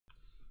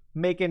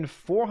making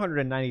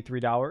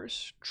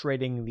 $493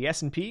 trading the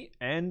S&P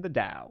and the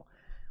Dow.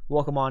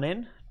 Welcome on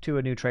in to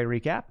a new trade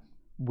recap.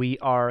 We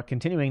are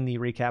continuing the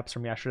recaps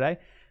from yesterday.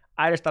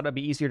 I just thought it'd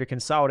be easier to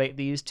consolidate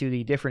these to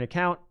the different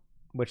account,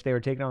 which they were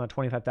taking on the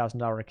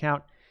 $25,000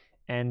 account,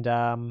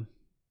 and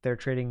they're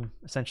trading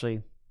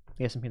essentially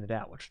the S&P and the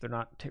Dow, which we're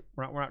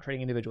not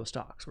trading individual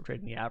stocks. We're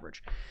trading the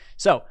average.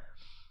 So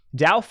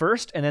Dow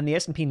first, and then the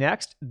S&P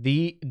next.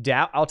 The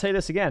Dow, I'll tell you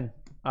this again.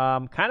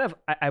 I've kind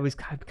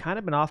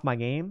of been off my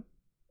game.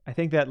 I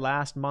think that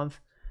last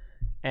month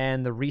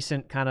and the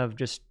recent kind of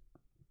just,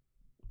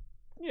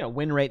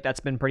 win rate, that's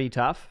been pretty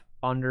tough,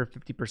 under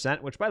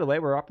 50%, which by the way,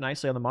 we're up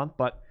nicely on the month,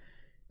 but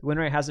the win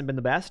rate hasn't been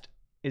the best.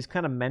 It's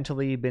kind of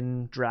mentally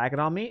been dragging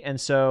on me.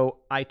 And so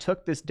I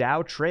took this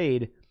Dow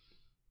trade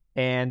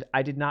and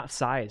I did not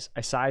size.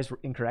 I sized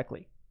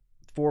incorrectly.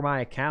 For my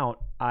account,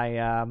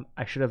 I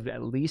should have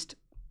at least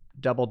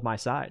doubled my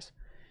size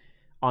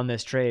on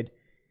this trade.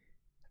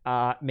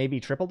 Maybe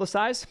triple the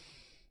size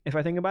if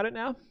I think about it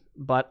now,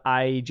 but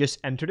I just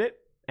entered it,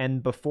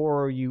 and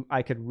before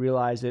I could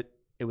realize it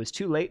was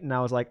too late, and I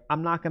was like,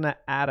 I'm not going to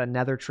add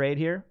another trade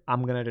here.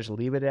 I'm going to just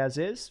leave it as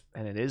is,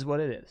 and it is what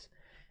it is.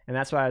 And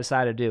that's what I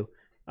decided to do,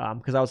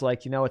 because I was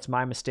like, it's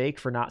my mistake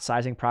for not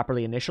sizing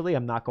properly initially.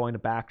 I'm not going to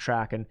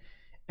backtrack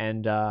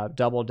and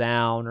double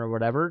down or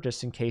whatever,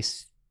 just in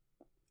case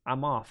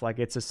I'm off. Like,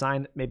 it's a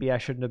sign that maybe I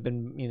shouldn't have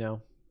been,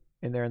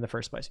 in there in the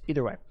first place.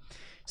 Either way.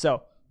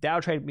 So Dow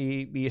trade,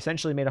 we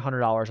essentially made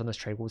 $100 on this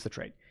trade. What was the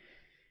trade?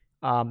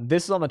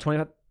 This is on the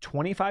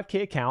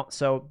 25K account.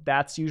 So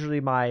that's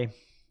usually my,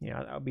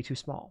 that would be too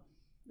small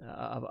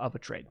of a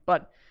trade,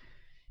 but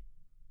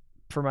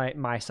for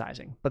my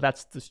sizing, but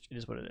it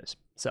is what it is.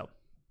 So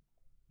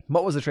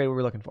what was the trade we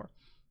were looking for?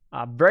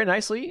 Very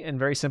nicely and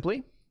very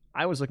simply,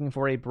 I was looking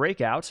for a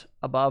breakout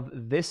above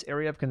this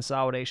area of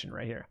consolidation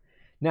right here.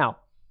 Now,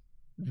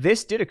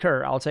 this did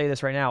occur. I'll tell you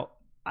this right now.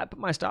 I put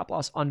my stop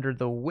loss under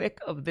the wick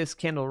of this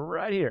candle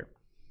right here.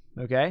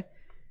 Okay?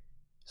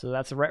 So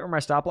that's right where my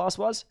stop loss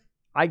was.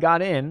 I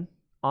got in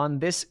on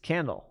this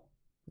candle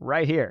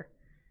right here.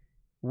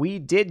 We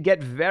did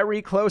get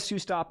very close to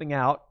stopping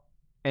out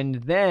and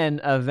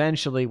then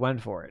eventually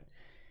went for it.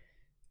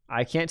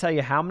 I can't tell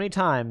you how many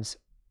times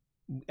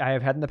I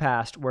have had in the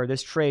past where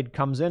this trade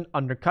comes in,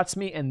 undercuts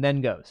me, and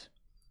then goes.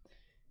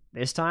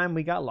 This time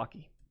we got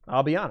lucky.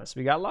 I'll be honest,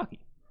 we got lucky.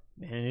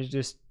 And it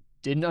just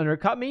didn't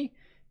undercut me.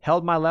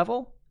 Held my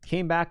level,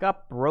 came back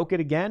up, broke it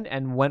again,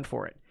 and went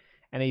for it.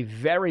 And a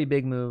very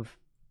big move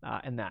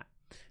in that.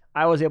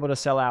 I was able to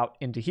sell out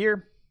into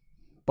here,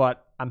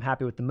 but I'm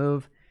happy with the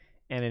move,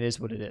 and it is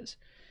what it is.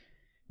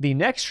 The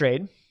next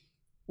trade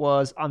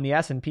was on the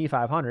S&P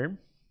 500.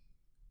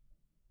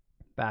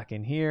 Back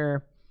in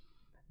here.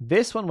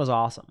 This one was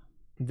awesome.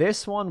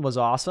 This one was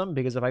awesome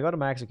because if I go to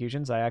my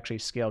executions, I actually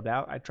scaled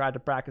out. I tried to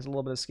practice a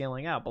little bit of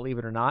scaling out, believe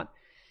it or not.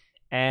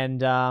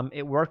 And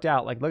it worked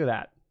out. Like, look at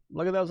that.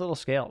 Look at those little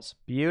scales.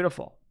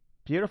 Beautiful.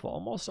 Beautiful.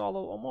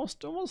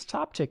 Almost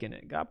top ticking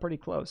it. Got pretty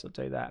close, I'll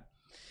tell you that.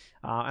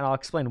 And I'll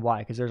explain why,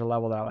 because there's a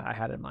level that I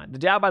had in mind. The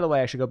Dow, by the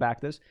way, I should go back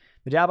this.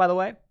 The Dow, by the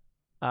way,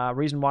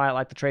 reason why I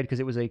like the trade,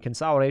 because it was a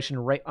consolidation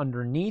right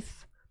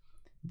underneath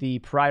the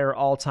prior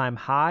all-time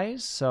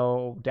highs.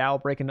 So Dow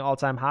breaking the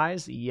all-time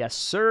highs. Yes,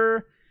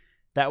 sir.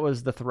 That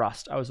was the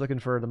thrust. I was looking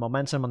for the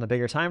momentum on the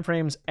bigger time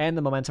frames and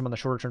the momentum on the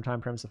shorter-term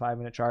time frames, the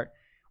 5-minute chart.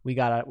 We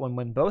got it.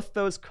 When both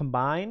those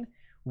combine,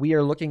 we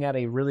are looking at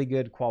a really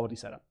good quality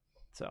setup.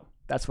 So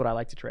that's what I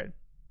like to trade.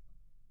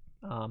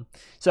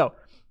 So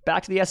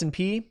back to the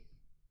S&P.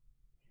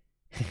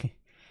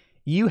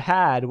 You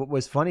had what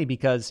was funny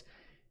because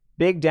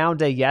big down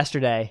day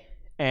yesterday,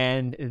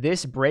 and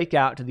this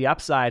breakout to the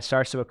upside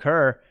starts to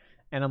occur,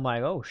 and I'm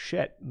like, oh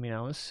shit,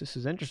 this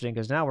is interesting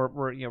because now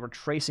we're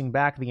tracing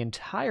back the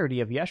entirety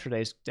of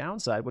yesterday's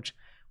downside, which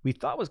we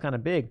thought was kind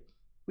of big.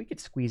 We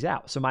could squeeze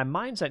out. So my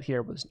mindset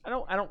here was I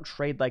don't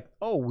trade like,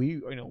 oh, we're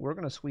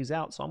going to squeeze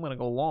out, so I'm going to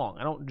go long.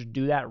 I don't just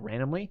do that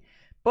randomly.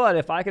 But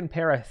if I can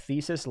pair a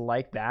thesis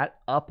like that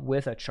up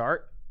with a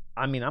chart,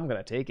 I'm going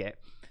to take it.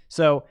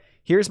 So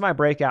here's my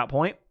breakout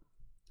point,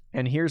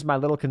 and here's my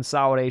little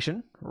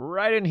consolidation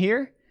right in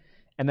here.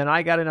 And then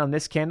I got in on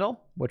this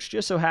candle, which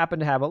just so happened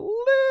to have a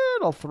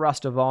little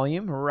thrust of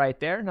volume right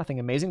there. Nothing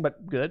amazing,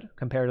 but good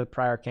compared to the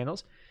prior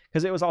candles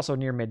because it was also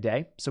near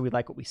midday. So we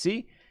like what we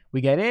see. We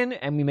get in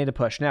and we made a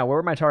push. Now, where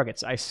were my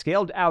targets? I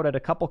scaled out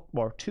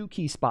at two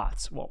key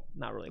spots. Well,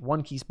 not really.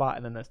 One key spot,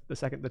 and then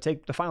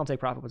the final take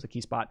profit was a key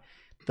spot.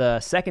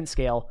 The second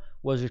scale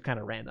was just kind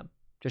of random,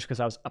 just because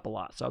I was up a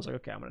lot. So I was like,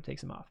 okay, I'm going to take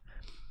some off.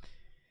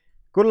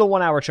 Go to the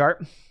 1 hour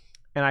chart,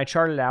 and I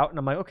charted out, and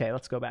I'm like, okay,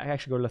 let's go back. I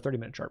actually go to the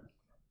 30-minute chart.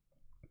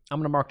 I'm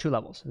going to mark two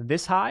levels.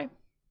 This high,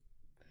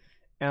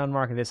 and I'm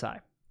marking this high.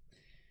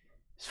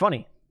 It's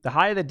funny. The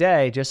high of the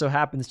day just so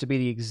happens to be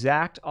the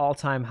exact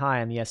all-time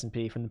high in the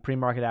S&P from the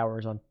pre-market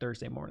hours on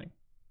Thursday morning.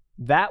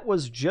 That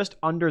was just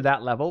under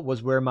that level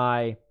was where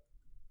my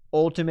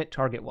ultimate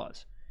target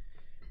was.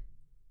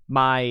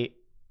 My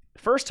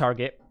first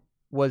target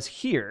was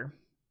here,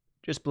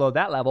 just below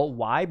that level.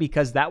 Why?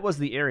 Because that was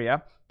the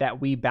area that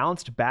we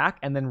bounced back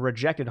and then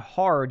rejected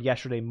hard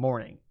yesterday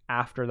morning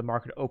after the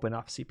market opened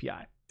off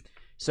CPI.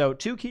 So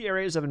 2 key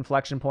areas of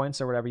inflection points,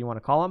 or whatever you want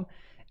to call them,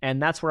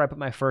 and that's where I put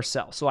my first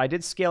sell. So I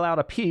did scale out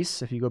a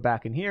piece. If you go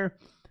back in here,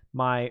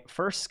 my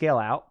first scale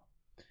out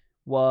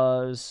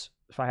was,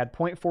 if I had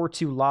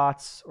 0.42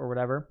 lots or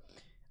whatever,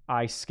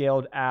 I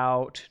scaled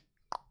out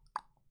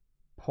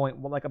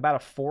like about a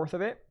fourth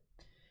of it,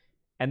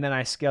 and then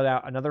I scaled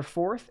out another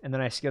fourth, and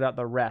then I scaled out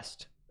the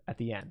rest at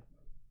the end.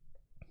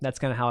 That's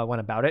kind of how I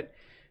went about it.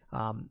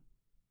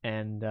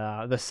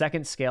 The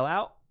second scale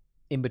out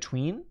in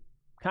between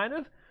kind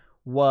of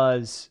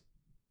was,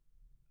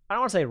 I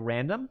don't want to say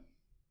random,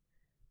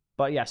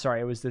 but yeah,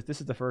 sorry, it was this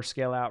is the first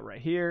scale out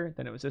right here,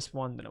 then it was this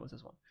one, then it was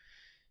this one.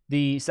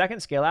 The second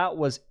scale out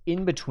was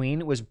in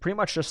between. It was pretty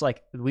much just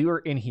like we were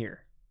in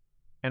here,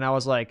 and I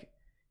was like,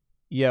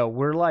 yo,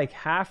 we're like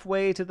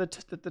halfway to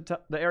the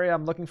area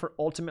I'm looking for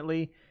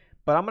ultimately,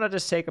 but I'm gonna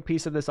just take a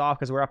piece of this off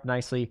because we're up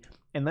nicely.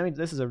 And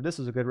this is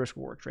a good risk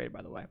reward trade,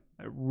 by the way,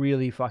 a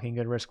really fucking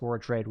good risk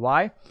reward trade.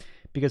 Why?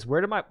 Because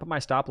where did I put my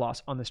stop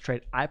loss on this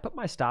trade? I put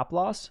my stop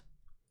loss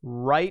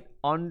right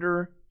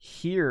under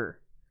here.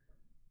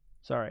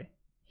 Sorry,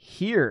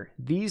 here,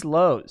 these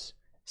lows.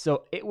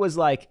 So it was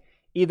like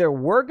either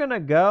we're gonna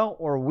go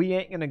or we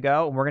ain't gonna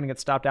go, and we're gonna get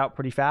stopped out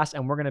pretty fast,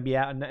 and we're gonna be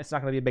out, and it's not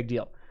gonna be a big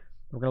deal.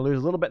 We're gonna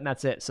lose a little bit, and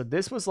that's it. So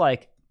this was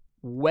like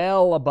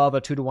well above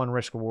a 2-to-1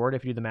 risk reward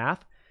if you do the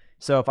math.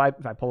 So if I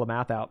pull the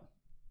math out,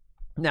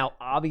 now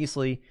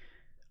obviously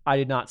I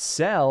did not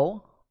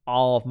sell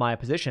all of my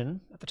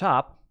position at the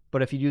top,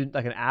 but if you do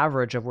like an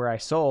average of where I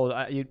sold,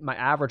 my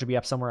average would be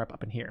up somewhere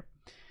up in here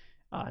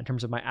in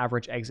terms of my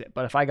average exit.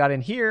 But if I got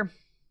in here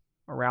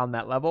around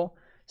that level,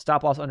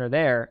 stop loss under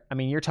there, I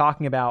mean, you're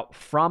talking about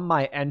from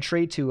my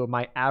entry to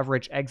my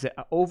average exit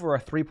over a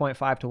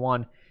 3.5 to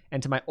 1,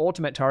 and to my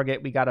ultimate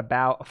target, we got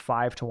about a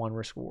 5 to 1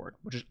 risk reward,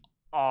 which is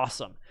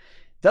awesome.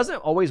 Doesn't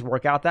always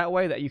work out that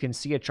way, that you can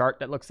see a chart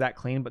that looks that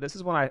clean, but this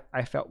is when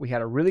I felt we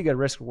had a really good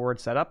risk reward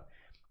setup.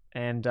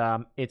 And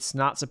it's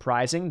not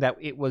surprising that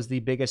it was the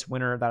biggest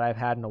winner that I've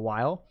had in a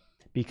while,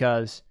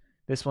 because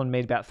this one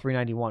made about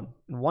 391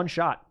 in one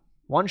shot.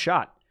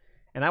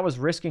 And I was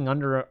risking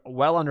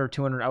well under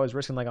 200. I was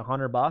risking like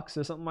 $100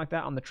 or something like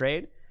that on the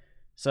trade.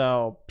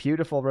 So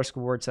beautiful risk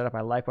reward setup.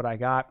 I like what I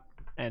got.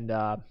 And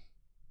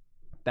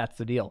that's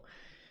the deal.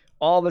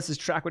 All this is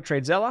tracked with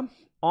TradeZilla.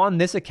 On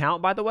this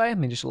account, by the way, let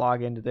me just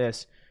log into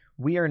this.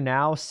 We are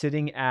now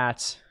sitting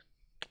at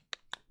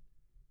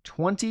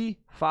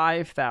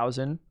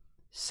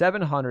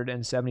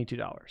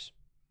 $25,772.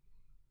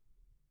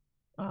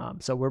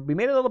 So we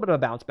made a little bit of a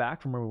bounce back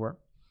from where we were.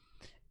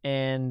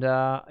 And,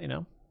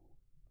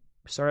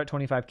 started at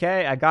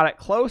 25K. I got it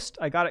close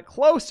to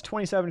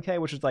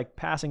 27K, which is like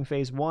passing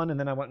phase 1. And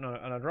then I went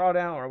on a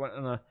drawdown, or I went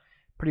on a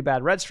pretty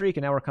bad red streak.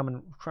 And now we're trying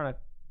to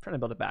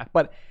build it back.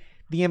 But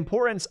the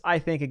importance, I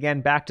think,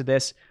 again, back to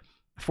this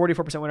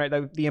 44% win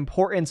rate, the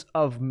importance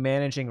of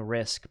managing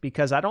risk,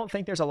 because I don't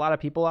think there's a lot of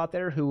people out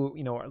there who,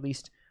 or at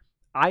least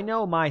I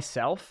know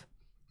myself,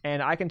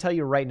 and I can tell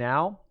you right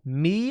now,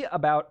 me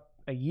about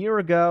a year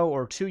ago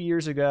or 2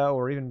 years ago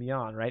or even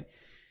beyond, right,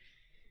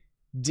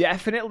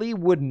 definitely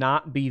would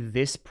not be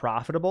this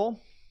profitable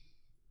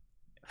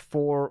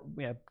for,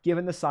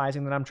 given the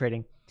sizing that I'm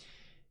trading,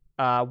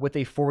 with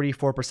a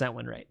 44%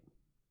 win rate.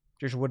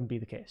 Just wouldn't be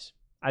the case.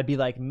 I'd be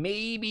like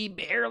maybe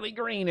barely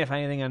green, if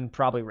anything, and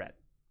probably red.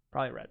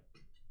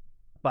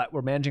 But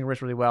we're managing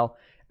risk really well.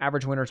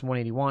 Average winner is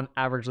 181,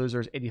 average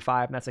loser is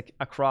 85, and that's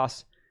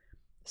across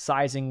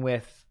sizing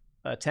with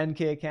a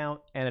 10K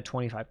account and a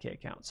 25K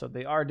account. So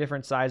they are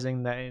different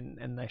sizing,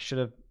 and I should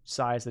have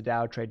sized the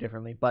DOW trade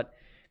differently, but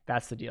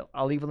that's the deal.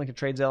 I'll leave a link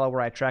to TradeZilla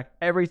where I track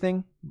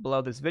everything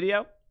below this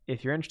video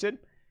if you're interested.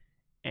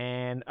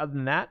 And other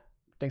than that,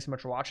 thanks so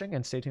much for watching,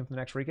 and stay tuned for the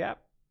next recap.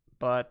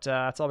 But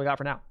that's all we got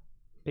for now.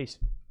 Peace.